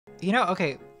You know,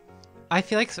 okay, I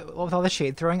feel like with all the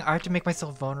shade throwing, I have to make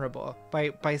myself vulnerable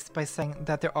by saying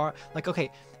that there are like,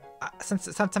 okay,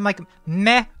 since I'm like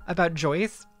meh about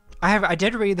Joyce, I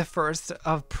did read the first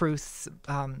of Proust's.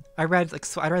 I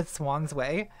read Swann's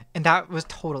Way, and that was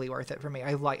totally worth it for me.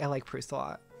 I like Proust a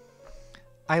lot.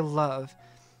 I love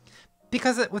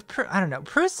because I don't know,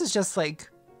 Proust is just like,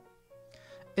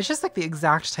 it's just like the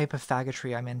exact type of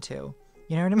faggotry I'm into.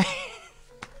 You know what I mean?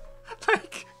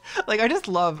 like I just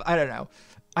love, I don't know.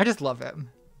 I just love it.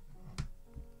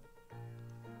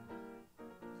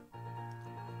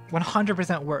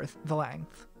 100% worth the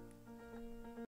length.